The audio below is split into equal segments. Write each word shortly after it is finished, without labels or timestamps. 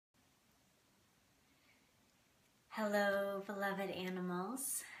Hello, beloved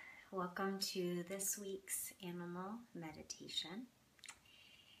animals. Welcome to this week's animal meditation.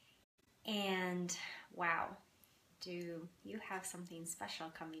 And wow, do you have something special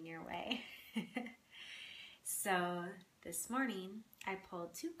coming your way? So this morning I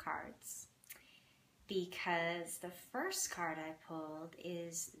pulled two cards because the first card I pulled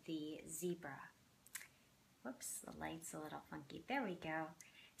is the zebra. Whoops, the light's a little funky. There we go.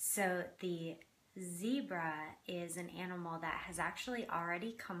 So the zebra is an animal that has actually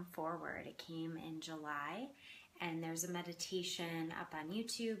already come forward. It came in July, and there's a meditation up on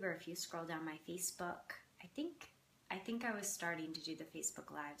YouTube, or if you scroll down my Facebook, I think I was starting to do the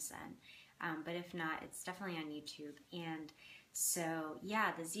Facebook Lives then, but if not, it's definitely on YouTube. And so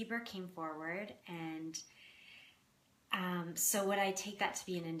yeah, the zebra came forward, and so what I take that to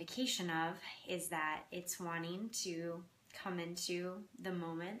be an indication of is that it's wanting to come into the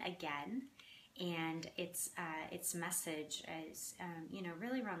moment again. And its message is,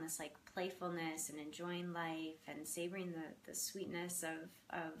 really around this like playfulness and enjoying life and savoring the sweetness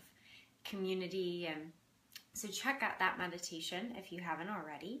of community. And so check out that meditation if you haven't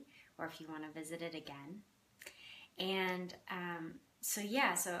already, or if you want to visit it again. And so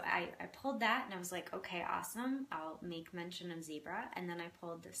I pulled that and I was like, okay, awesome. I'll make mention of zebra. And then I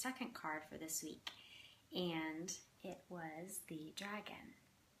pulled the second card for this week, and it was the dragon.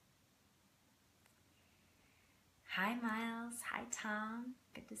 Hi, Miles. Hi, Tom.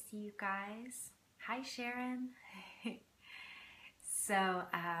 Good to see you guys. Hi, Sharon. So,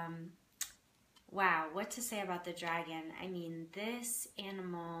 wow, what to say about the dragon? I mean, this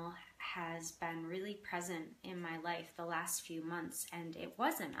animal has been really present in my life the last few months, and it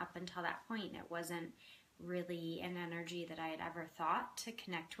wasn't up until that point. It wasn't really an energy that I had ever thought to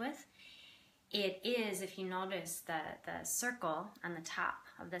connect with. It is, if you notice, the circle on the top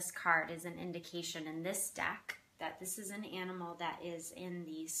of this card is an indication in this deck that this is an animal that is in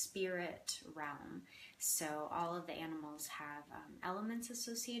the spirit realm. So all of the animals have elements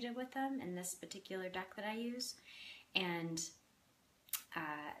associated with them in this particular deck that I use. And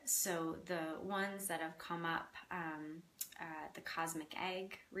so the ones that have come up, the cosmic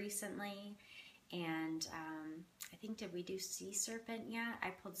egg recently, and I think, did we do sea serpent yet? I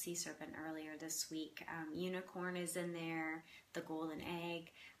pulled sea serpent earlier this week. Unicorn is in there, the golden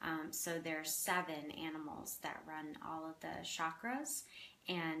egg. So there's 7 animals that run all of the chakras,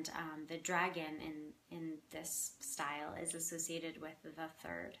 and the dragon in this style is associated with the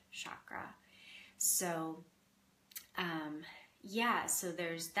 3rd chakra. So so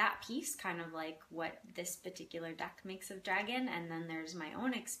there's that piece, kind of like what this particular deck makes of dragon, and then there's my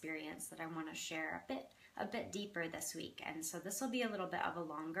own experience that I want to share a bit deeper this week. And so this will be a little bit of a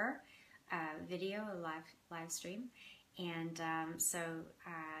longer video, a live stream. And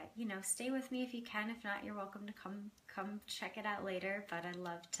stay with me if you can. If not, you're welcome to come check it out later. But I'd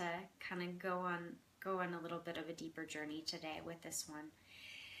love to kind of go on a little bit of a deeper journey today with this one.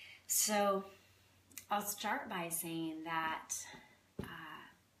 So I'll start by saying that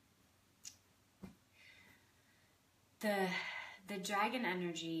the dragon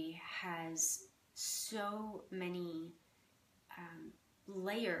energy has so many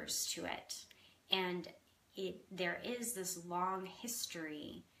layers to it, and there is this long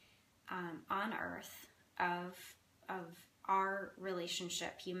history on Earth of our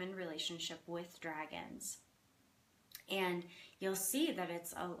relationship, human relationship with dragons. And you'll see that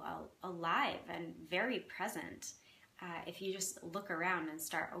it's alive and very present if you just look around and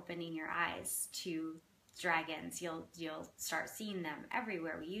start opening your eyes to dragons. You'll start seeing them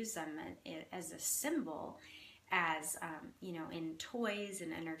everywhere. We use them as a symbol, as in toys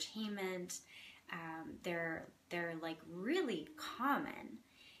and entertainment. They're like really common.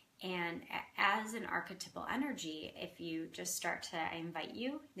 And as an archetypal energy, if you just start to, I invite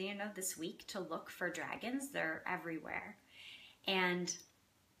you, this week to look for dragons. They're everywhere. And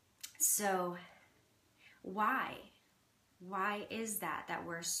so why is that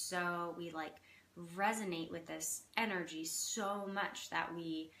we like resonate with this energy so much that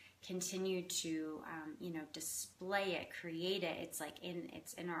we continue to display it, create it? It's like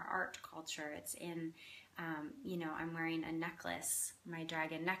it's in our art culture. It's in I'm wearing a necklace, my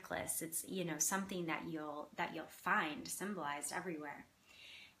dragon necklace. It's something that you'll find symbolized everywhere.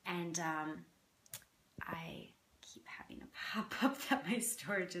 And I keep having a pop-up that my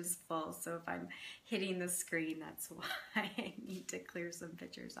storage is full, so if I'm hitting the screen, that's why. I need to clear some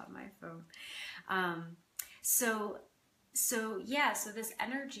pictures on my phone. So this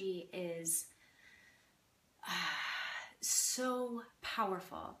energy is so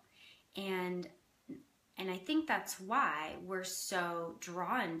powerful, and And I think that's why we're so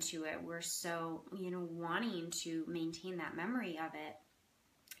drawn to it. We're so, wanting to maintain that memory of it.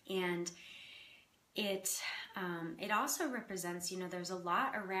 And it also represents, there's a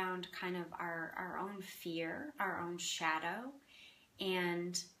lot around kind of our own fear, our own shadow,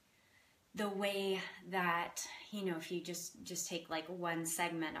 and the way that, if you just take like one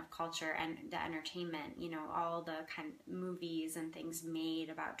segment of culture and the entertainment, all the kind of movies and things made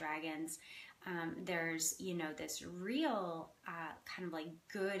about dragons, there's, this real kind of like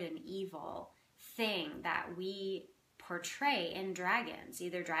good and evil thing that we portray in dragons.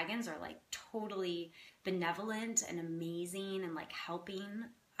 Either dragons are like totally benevolent and amazing and like helping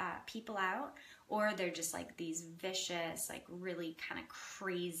people out, or they're just like these vicious, like really kind of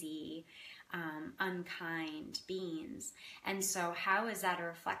crazy, unkind beings. And so how is that a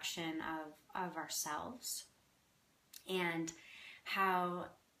reflection of ourselves? And how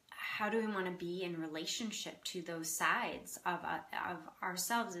do we want to be in relationship to those sides of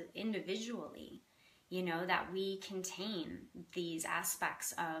ourselves individually? That we contain these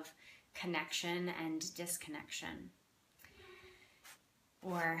aspects of connection and disconnection,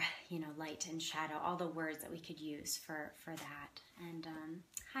 or, light and shadow, all the words that we could use for that. And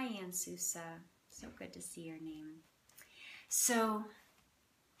hi, Ann Sousa. So good to see your name. So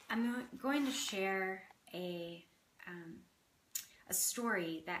I'm going to share a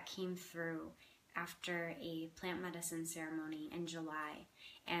story that came through after a plant medicine ceremony in July.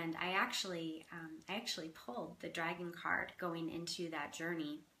 And I actually pulled the dragon card going into that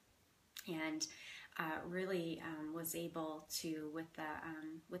journey, and really was able to,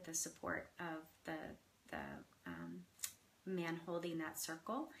 with the support of the man holding that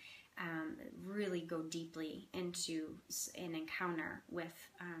circle, really go deeply into an encounter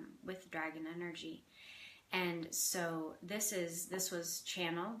with dragon energy. And so this was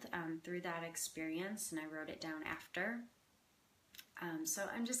channeled through that experience, and I wrote it down after. So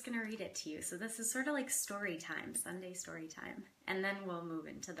I'm just going to read it to you. So this is sort of like story time, Sunday story time, and then we'll move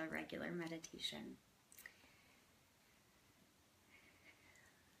into the regular meditation.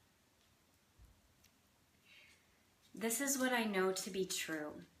 This is what I know to be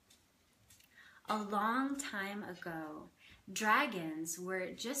true. A long time ago, dragons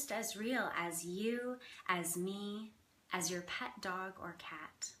were just as real as you, as me, as your pet dog or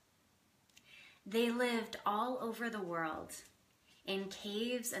cat. They lived all over the world, in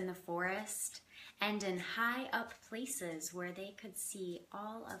caves in the forest, and in high up places where they could see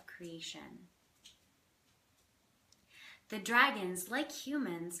all of creation. The dragons, like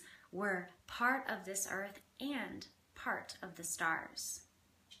humans, were part of this earth and part of the stars.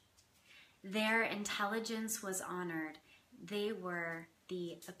 Their intelligence was honored. They were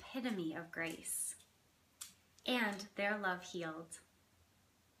the epitome of grace, and their love healed.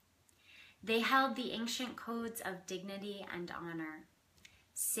 They held the ancient codes of dignity and honor,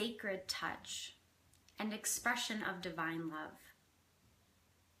 sacred touch, and expression of divine love.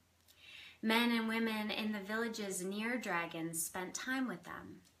 Men and women in the villages near dragons spent time with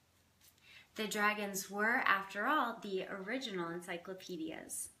them. The dragons were, after all, the original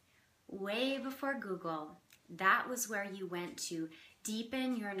encyclopedias. Way before Google, that was where you went to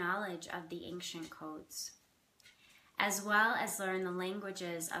deepen your knowledge of the ancient codes, as well as learn the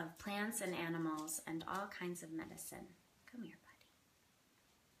languages of plants and animals and all kinds of medicine. Come here, buddy.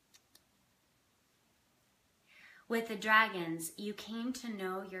 With the dragons, you came to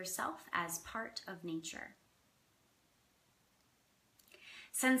know yourself as part of nature.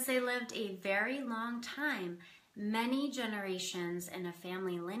 Since they lived a very long time, many generations in a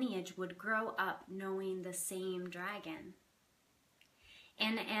family lineage would grow up knowing the same dragon.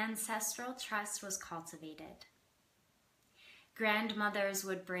 An ancestral trust was cultivated. Grandmothers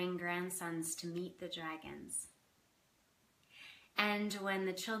would bring grandsons to meet the dragons. And when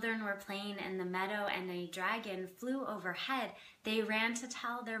the children were playing in the meadow and a dragon flew overhead, they ran to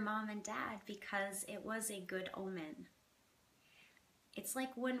tell their mom and dad because it was a good omen. It's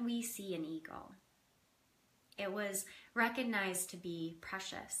like when we see an eagle. It was recognized to be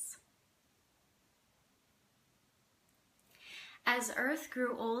precious. As Earth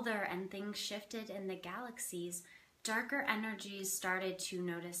grew older and things shifted in the galaxies, darker energies started to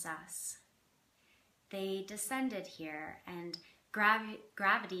notice us. They descended here, and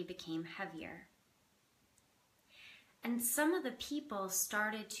gravity became heavier. And some of the people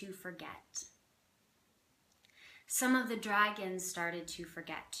started to forget. Some of the dragons started to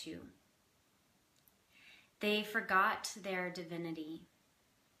forget too. They forgot their divinity.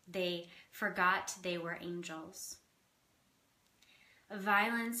 They forgot they were angels.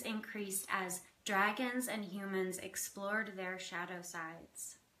 Violence increased as dragons and humans explored their shadow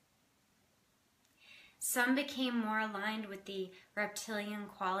sides. Some became more aligned with the reptilian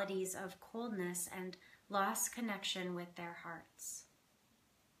qualities of coldness and lost connection with their hearts.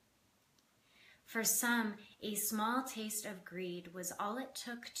 For some, a small taste of greed was all it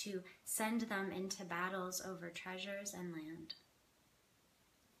took to send them into battles over treasures and land.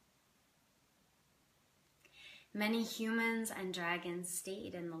 Many humans and dragons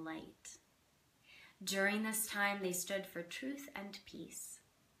stayed in the light. During this time, they stood for truth and peace.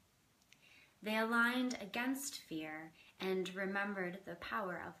 They aligned against fear and remembered the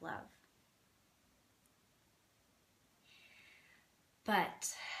power of love.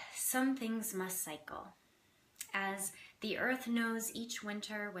 But some things must cycle, as the earth knows each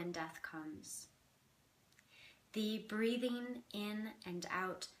winter when death comes. The breathing in and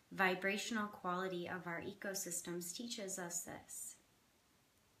out vibrational quality of our ecosystems teaches us this.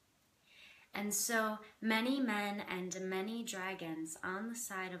 And so many men and many dragons on the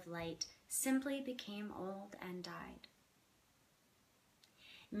side of light simply became old and died.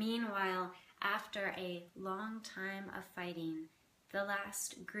 Meanwhile, after a long time of fighting, the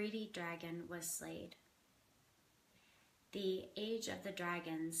last greedy dragon was slain. The age of the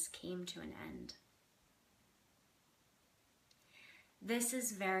dragons came to an end. This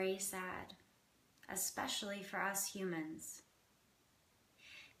is very sad, especially for us humans.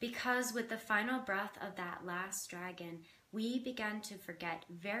 Because with the final breath of that last dragon, we began to forget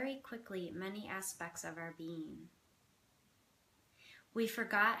very quickly many aspects of our being. We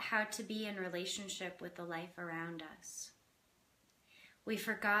forgot how to be in relationship with the life around us. We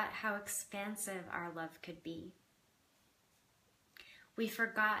forgot how expansive our love could be. We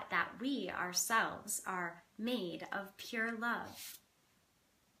forgot that we ourselves are made of pure love.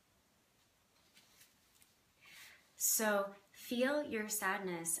 So feel your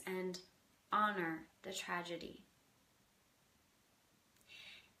sadness and honor the tragedy.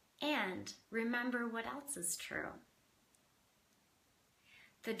 And remember what else is true.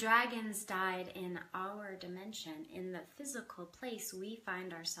 The dragons died in our dimension, in the physical place we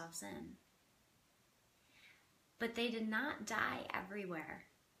find ourselves in. But they did not die everywhere.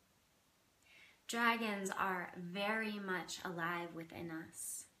 Dragons are very much alive within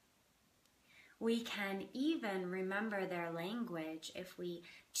us. We can even remember their language if we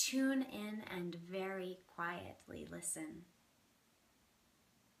tune in and very quietly listen.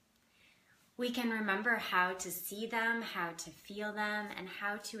 We can remember how to see them, how to feel them, and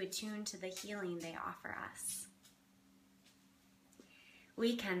how to attune to the healing they offer us.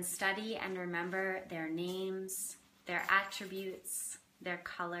 We can study and remember their names, their attributes, their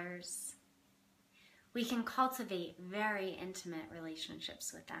colors. We can cultivate very intimate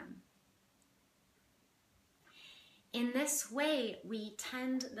relationships with them. In this way, we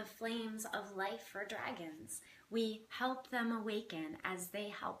tend the flames of life for dragons. We help them awaken as they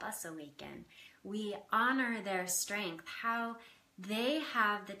help us awaken. We honor their strength, how they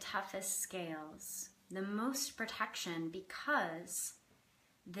have the toughest scales, the most protection, because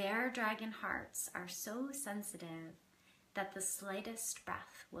their dragon hearts are so sensitive that the slightest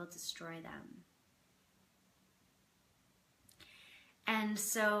breath will destroy them. And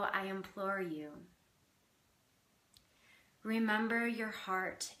so I implore you, remember your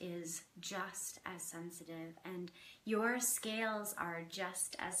heart is just as sensitive and your scales are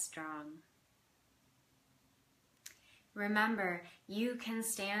just as strong. Remember, you can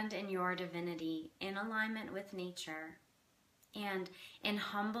stand in your divinity in alignment with nature and in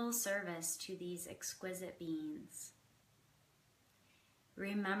humble service to these exquisite beings.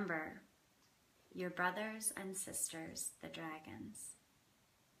 Remember your brothers and sisters, the dragons.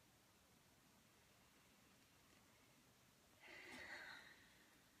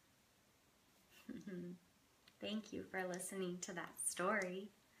 Thank you for listening to that story.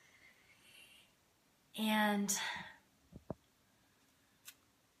 And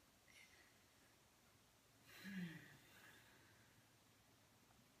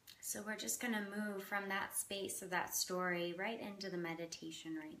so we're just going to move from that space of that story right into the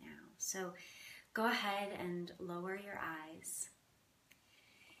meditation right now. So go ahead and lower your eyes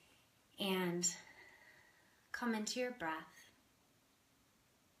and come into your breath.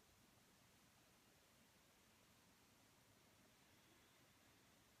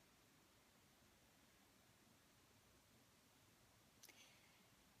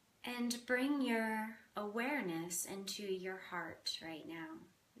 And bring your awareness into your heart right now.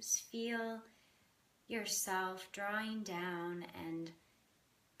 Just feel yourself drawing down and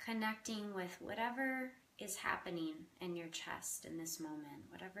connecting with whatever is happening in your chest in this moment,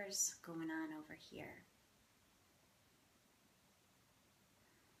 whatever's going on over here.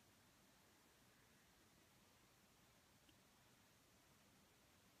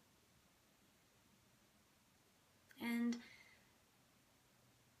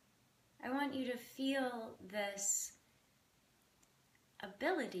 want you to feel this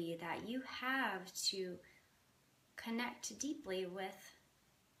ability that you have to connect deeply with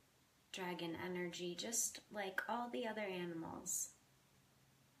dragon energy, just like all the other animals.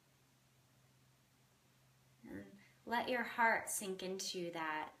 And let your heart sink into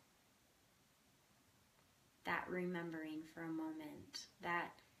that remembering for a moment,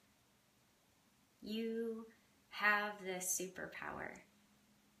 that you have this superpower.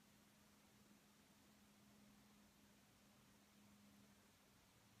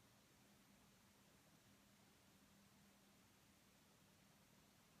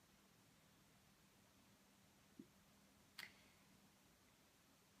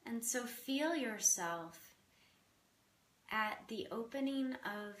 And so feel yourself at the opening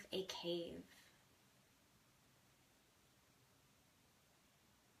of a cave.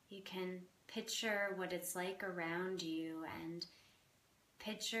 You can picture what it's like around you and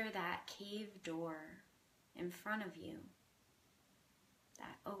picture that cave door in front of you,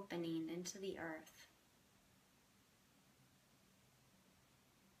 that opening into the earth.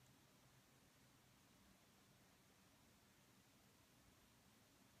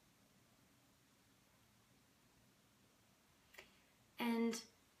 And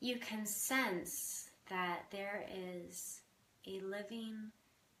you can sense that there is a living,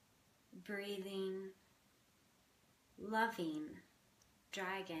 breathing, loving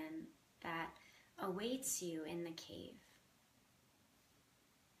dragon that awaits you in the cave.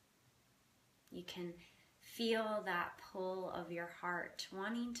 You can feel that pull of your heart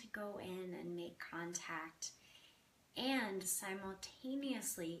wanting to go in and make contact, and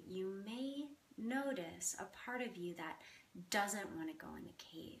simultaneously you may notice a part of you that doesn't want to go in a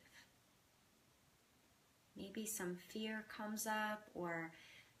cave. Maybe some fear comes up, or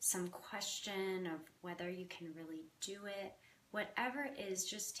some question of whether you can really do it. Whatever it is,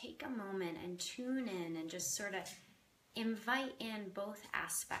 just take a moment and tune in and just sort of invite in both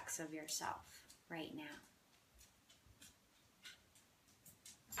aspects of yourself right now.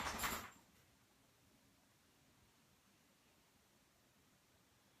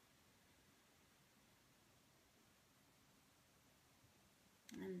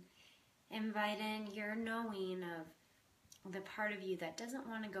 And invite in your knowing of the part of you that doesn't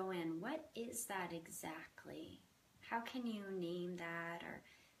want to go in. What is that exactly? How can you name that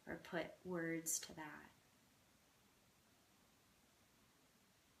or put words to that?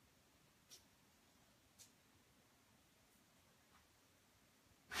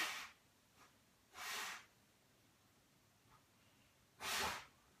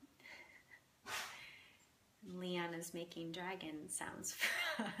 Leon is making dragon sounds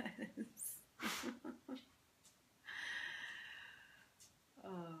for us.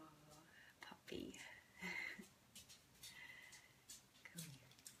 Oh, puppy. Come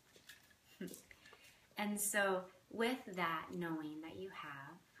here. And so with that knowing that you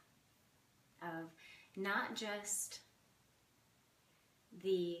have of not just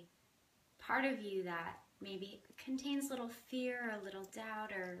the part of you that maybe contains little fear, a little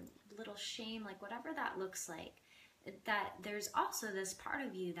doubt, or a little shame, like whatever that looks like, that there's also this part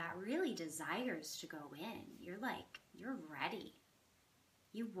of you that really desires to go in. You're ready.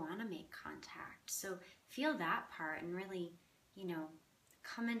 You want to make contact. So feel that part and really,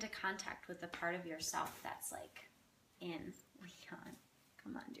 come into contact with the part of yourself that's like in. Leon,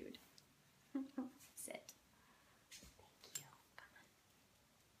 come on, dude. Sit. Thank you. Come on.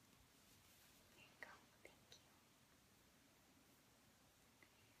 There you go.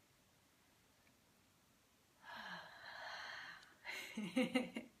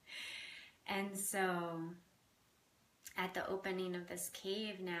 Thank you. And so at the opening of this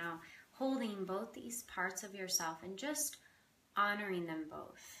cave now, holding both these parts of yourself and just honoring them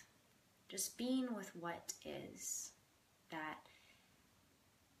both. Just being with what is. That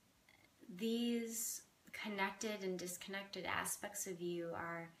these connected and disconnected aspects of you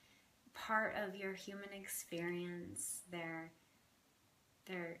are part of your human experience. They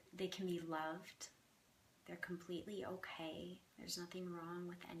can be loved. They're completely okay. There's nothing wrong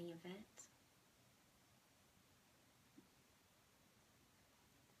with any of it.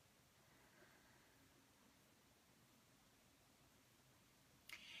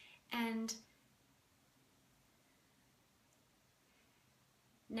 And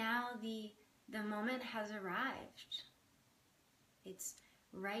now the moment has arrived. It's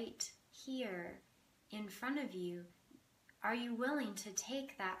right here in front of you. Are you willing to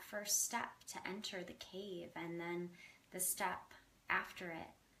take that first step to enter the cave, and then the step after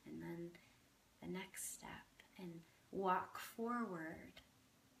it, and then the next step, and walk forward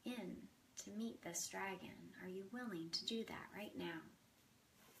in to meet this dragon? Are you willing to do that right now?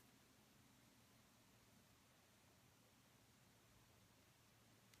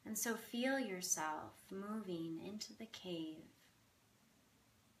 And so feel yourself moving into the cave.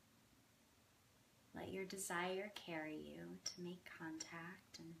 Let your desire carry you to make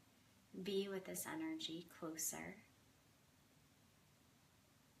contact and be with this energy closer.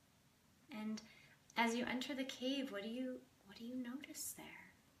 And as you enter the cave, what do you notice there?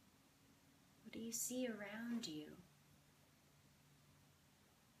 What do you see around you?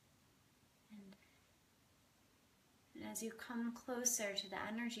 And as you come closer to the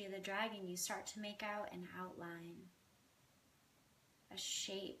energy of the dragon, you start to make out an outline, a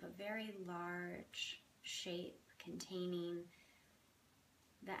shape, a very large shape containing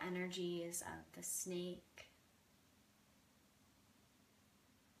the energies of the snake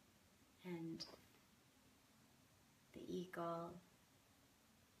and the eagle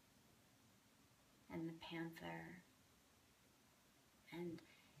and the panther. And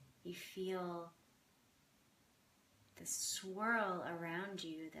you feel this swirl around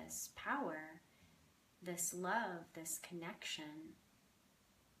you, this power, this love, this connection.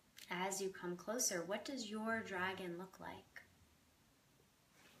 As you come closer, what does your dragon look like?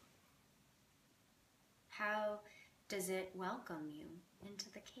 How does it welcome you into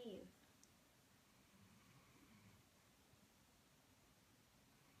the cave?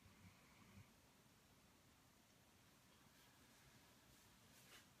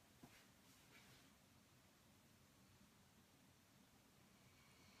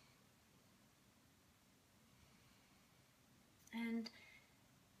 And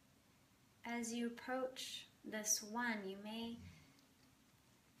as you approach this one, you may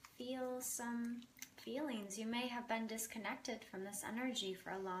feel some feelings. You may have been disconnected from this energy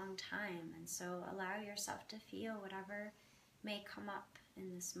for a long time, and so allow yourself to feel whatever may come up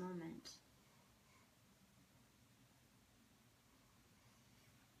in this moment.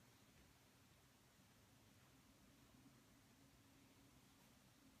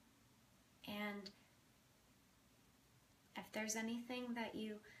 And if there's anything that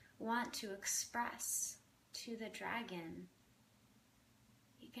you want to express to the dragon,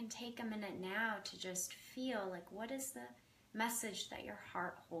 you can take a minute now to just feel like, what is the message that your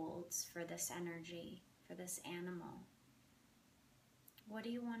heart holds for this energy, for this animal? What do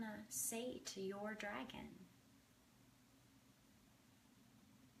you want to say to your dragon?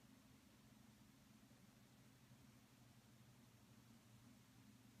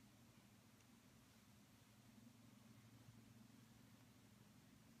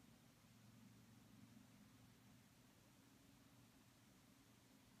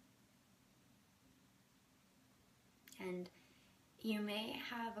 And you may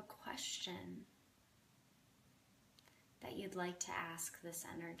have a question that you'd like to ask this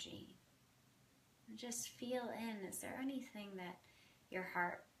energy. Just feel in, is there anything that your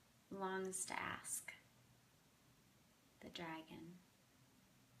heart longs to ask the dragon?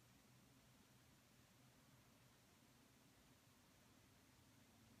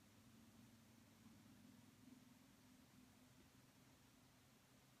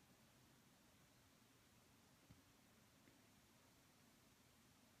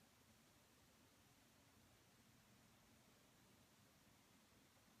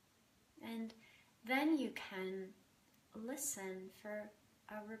 And then you can listen for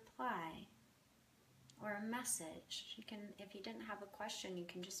a reply or a message. You can, if you didn't have a question, you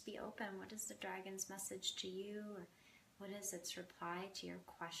can just be open. What is the dragon's message to you? Or what is its reply to your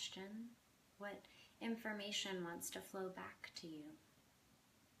question? What information wants to flow back to you?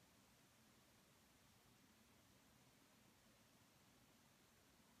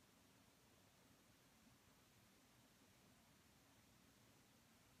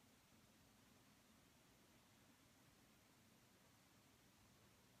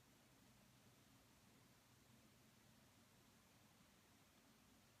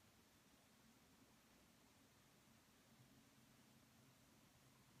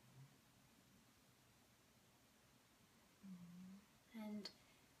 And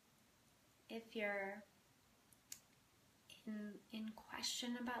if you're in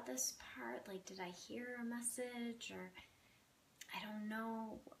question about this part, like, did I hear a message, or I don't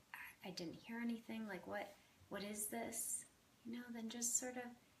know, I didn't hear anything, like what is this? You know, then just sort of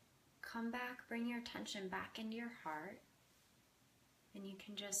come back, bring your attention back into your heart, and you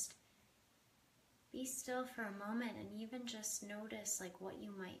can just be still for a moment and even just notice like what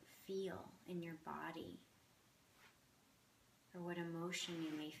you might feel in your body, or what emotion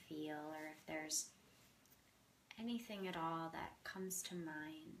you may feel, or if there's anything at all that comes to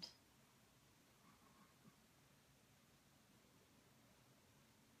mind.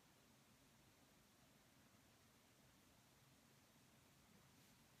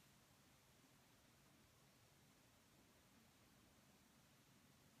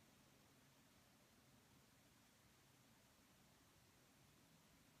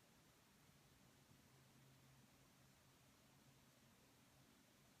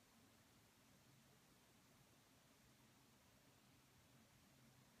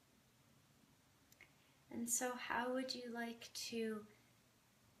 And so how would you like to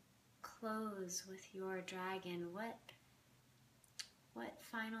close with your dragon? What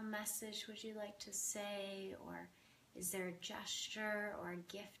final message would you like to say? Or is there a gesture or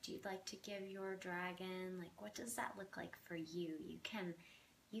a gift you'd like to give your dragon? Like, what does that look like for you? You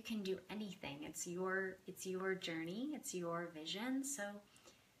can do anything. It's your journey, it's your vision. So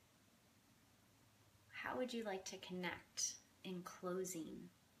how would you like to connect in closing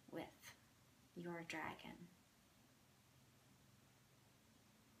with your dragon?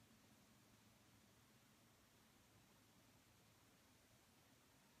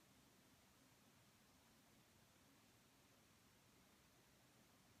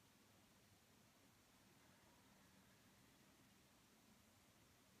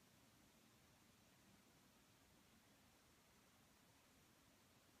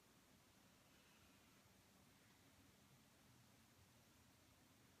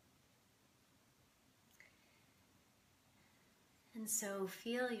 And so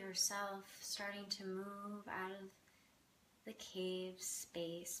feel yourself starting to move out of the cave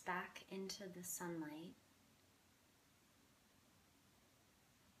space back into the sunlight.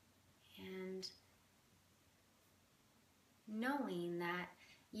 And knowing that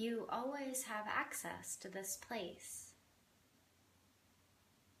you always have access to this place.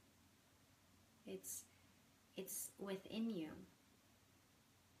 It's within you.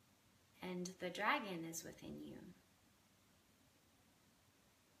 And the dragon is within you.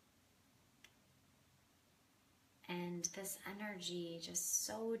 And this energy just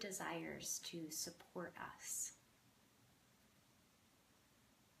so desires to support us.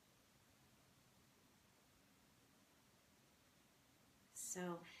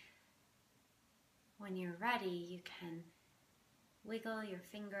 So when you're ready, you can wiggle your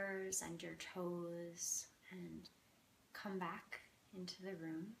fingers and your toes and come back into the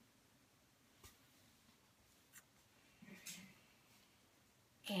room.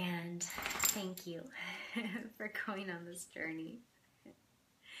 And thank you for going on this journey.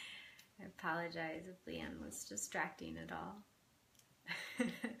 I apologize if Leanne was distracting at all.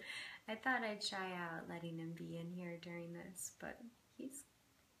 I thought I'd try out letting him be in here during this, but he's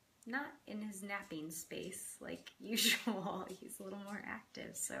not in his napping space like usual. He's a little more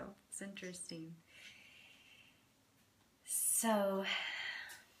active, so it's interesting. So,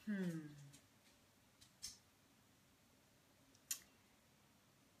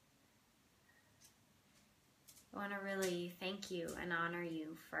 I want to really thank you and honor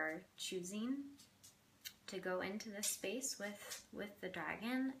you for choosing to go into this space with the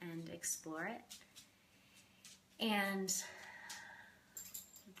dragon and explore it. And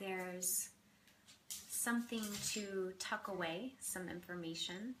there's something to tuck away, some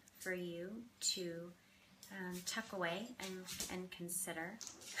information for you to tuck away and consider.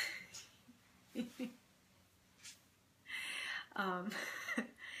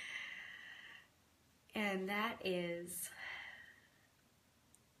 And that is,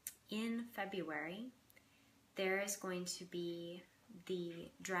 in February, there is going to be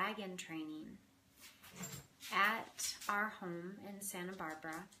the dragon training at our home in Santa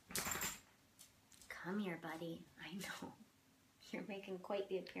Barbara. Come here, buddy. I know. You're making quite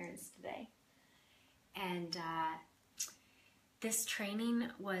the appearance today. And this training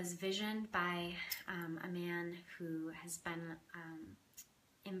was visioned by a man who has been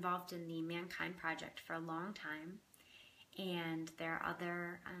involved in the Mankind Project for a long time, and there are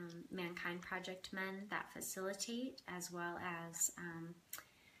other Mankind Project men that facilitate, as well as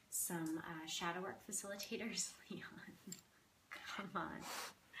some shadow work facilitators. Leon, come on.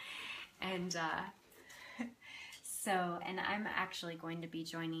 And and I'm actually going to be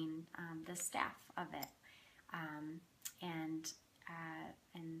joining the staff of it and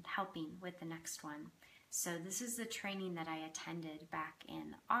helping with the next one. So this is the training that I attended back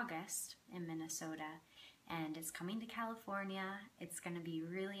in August in Minnesota, and it's coming to California. It's going to be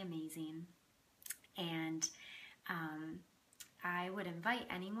really amazing, and I would invite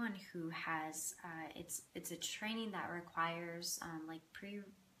anyone who has, it's a training that requires like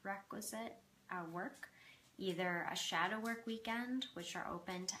prerequisite work, either a shadow work weekend, which are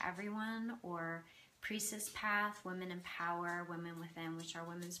open to everyone, or Priestess Path, Women in Power, Women Within, which are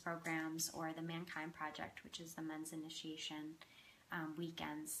women's programs, or the Mankind Project, which is the men's initiation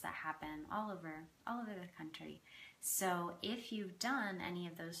weekends that happen all over the country. So if you've done any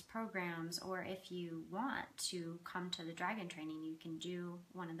of those programs, or if you want to come to the dragon training, you can do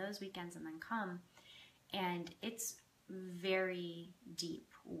one of those weekends and then come. And it's very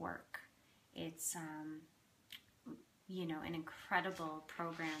deep work. It's an incredible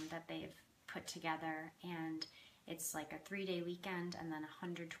program that they've put together, and It's like a 3-day weekend and then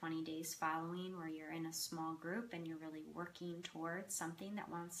 120 days following where you're in a small group and you're really working towards something that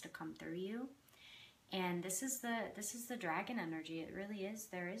wants to come through you. And this is the dragon energy. It really is.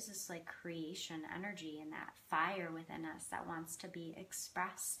 There is this like creation energy and that fire within us that wants to be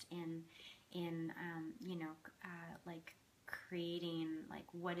expressed in like creating, like,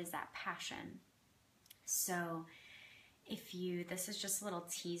 what is that passion? So this is just a little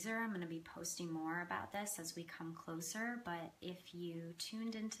teaser. I'm going to be posting more about this as we come closer, but if you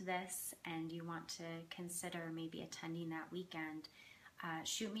tuned into this and you want to consider maybe attending that weekend,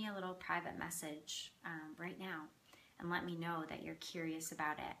 shoot me a little private message right now and let me know that you're curious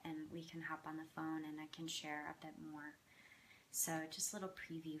about it, and we can hop on the phone and I can share a bit more. So just a little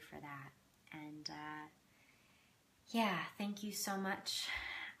preview for that. And yeah, thank you so much.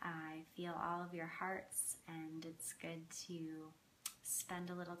 I feel all of your hearts, and it's good to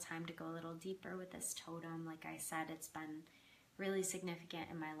spend a little time to go a little deeper with this totem. Like I said, it's been really significant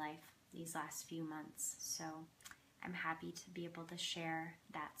in my life these last few months. So I'm happy to be able to share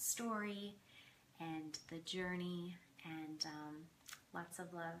that story and the journey, and lots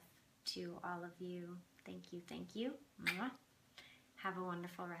of love to all of you. Thank you, thank you. Mwah. Have a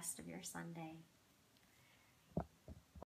wonderful rest of your Sunday.